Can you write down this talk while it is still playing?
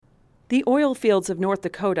The oil fields of North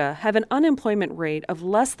Dakota have an unemployment rate of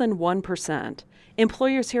less than 1%.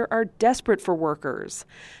 Employers here are desperate for workers.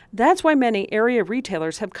 That's why many area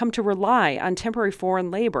retailers have come to rely on temporary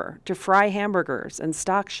foreign labor to fry hamburgers and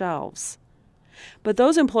stock shelves. But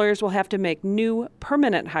those employers will have to make new,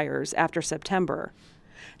 permanent hires after September.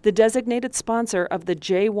 The designated sponsor of the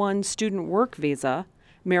J-1 student work visa,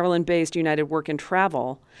 Maryland-based United Work and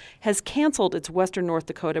Travel, has canceled its Western North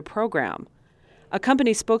Dakota program. A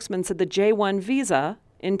company spokesman said the J-1 visa,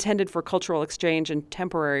 intended for cultural exchange and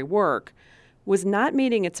temporary work, was not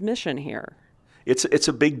meeting its mission here. It's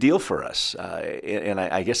a big deal for us, and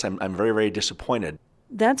I guess I'm very, very disappointed.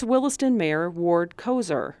 That's Williston Mayor Ward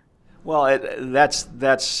Kozer. Well,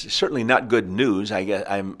 that's certainly not good news. I guess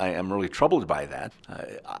I'm really troubled by that.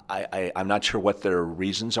 I'm not sure what their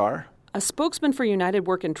reasons are. A spokesman for United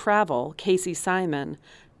Work and Travel, Casey Simon,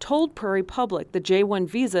 told Prairie Public the J-1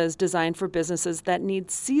 visa is designed for businesses that need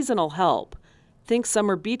seasonal help. Think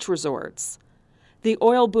summer beach resorts. The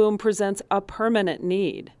oil boom presents a permanent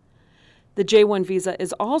need. The J-1 visa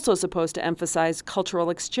is also supposed to emphasize cultural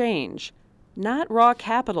exchange, not raw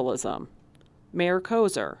capitalism. Mayor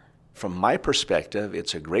Kozer. From my perspective,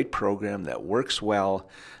 it's a great program that works well.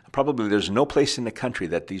 Probably there's no place in the country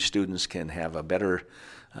that these students can have a better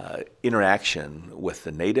interaction with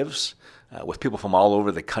the natives, with people from all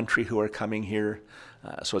over the country who are coming here.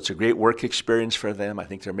 So it's a great work experience for them. I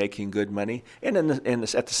think they're making good money. And at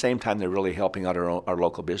the same time, they're really helping out our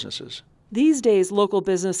local businesses. These days, local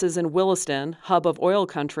businesses in Williston, hub of oil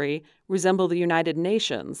country, resemble the United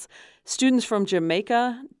Nations. Students from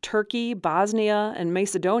Jamaica, Turkey, Bosnia, and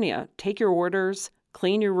Macedonia take your orders,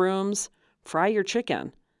 clean your rooms, fry your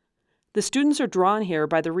chicken. The students are drawn here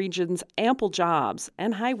by the region's ample jobs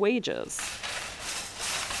and high wages.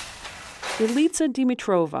 Elitsa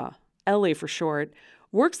Dimitrova, Ellie for short,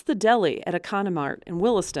 works the deli at Economart in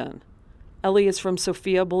Williston. Ellie is from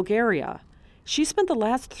Sofia, Bulgaria. She spent the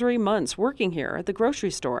last 3 months working here at the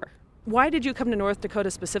grocery store. Why did you come to North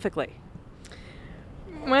Dakota specifically?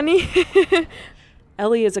 Money.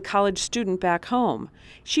 Ellie is a college student back home.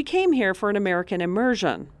 She came here for an American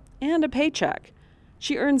immersion and a paycheck.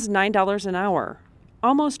 She earns $9 an hour,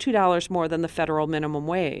 almost $2 more than the federal minimum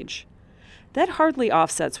wage. That hardly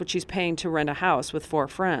offsets what she's paying to rent a house with 4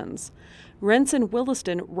 friends. Rents in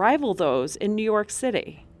Williston rival those in New York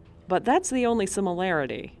City. But that's the only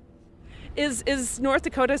similarity. Is North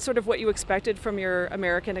Dakota sort of what you expected from your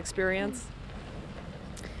American experience?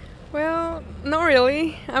 Well, not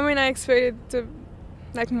really. I mean, I expected to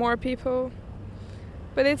more people,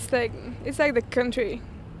 but it's like the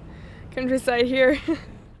countryside here.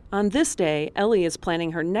 On this day, Ellie is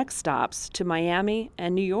planning her next stops to Miami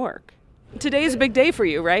and New York. Today's a big day for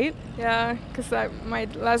you, right? Yeah, because my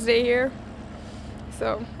last day here,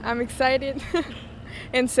 so I'm excited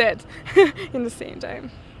and sad in the same time.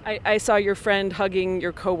 I saw your friend hugging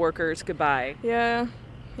your coworkers goodbye. Yeah.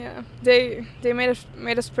 They made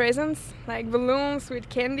us presents, like balloons with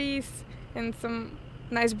candies and some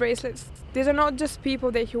nice bracelets. These are not just people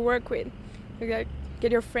that you work with. You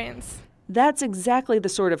get your friends. That's exactly the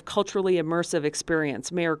sort of culturally immersive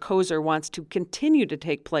experience Mayor Kozer wants to continue to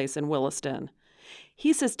take place in Williston.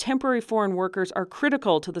 He says temporary foreign workers are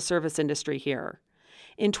critical to the service industry here.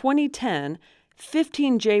 In 2010,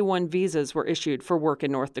 15 J-1 visas were issued for work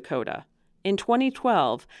in North Dakota. In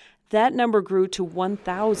 2012, that number grew to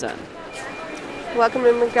 1,000. Welcome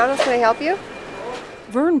to McDonald's. Can I help you?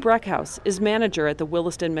 Vern Breckhouse is manager at the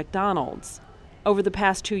Williston McDonald's. Over the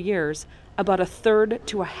past 2 years, about a third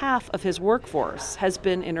to a half of his workforce has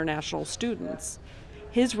been international students.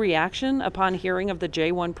 His reaction upon hearing of the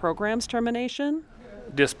J-1 program's termination?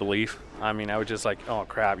 Disbelief. I mean, I was just like, oh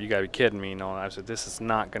crap, you gotta be kidding me. And I said, this is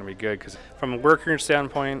not gonna be good, because from a worker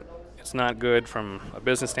standpoint, it's not good. From a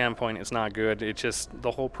business standpoint, it's not good. It's just, the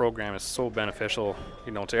whole program is so beneficial,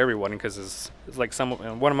 to everyone, because it's like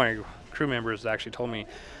one of my crew members actually told me,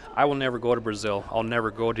 I will never go to Brazil. I'll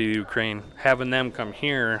never go to Ukraine. Having them come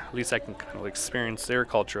here, at least I can kind of experience their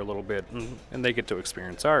culture a little bit, and they get to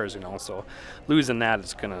experience ours, So losing that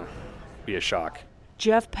is gonna be a shock.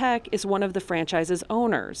 Jeff Peck is one of the franchise's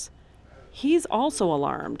owners. He's also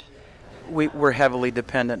alarmed. We're heavily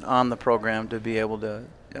dependent on the program to be able to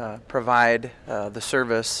provide the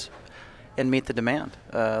service and meet the demand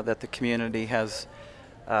that the community has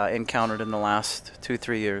encountered in the last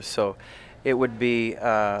 2-3 years. So it would be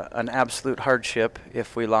an absolute hardship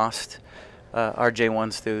if we lost our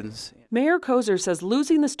J-1 students. Mayor Kozer says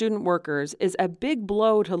losing the student workers is a big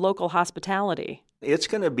blow to local hospitality. It's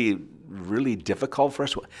going to be really difficult for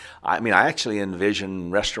us. I mean, I actually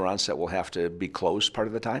envision restaurants that will have to be closed part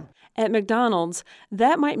of the time. At McDonald's,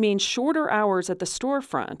 that might mean shorter hours at the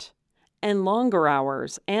storefront and longer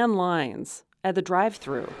hours and lines at the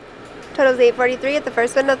drive-thru. Total's $8.43 at the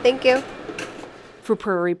first window. Thank you. For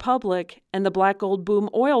Prairie Public and the Black Gold Boom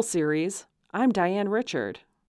Oil Series, I'm Diane Richard.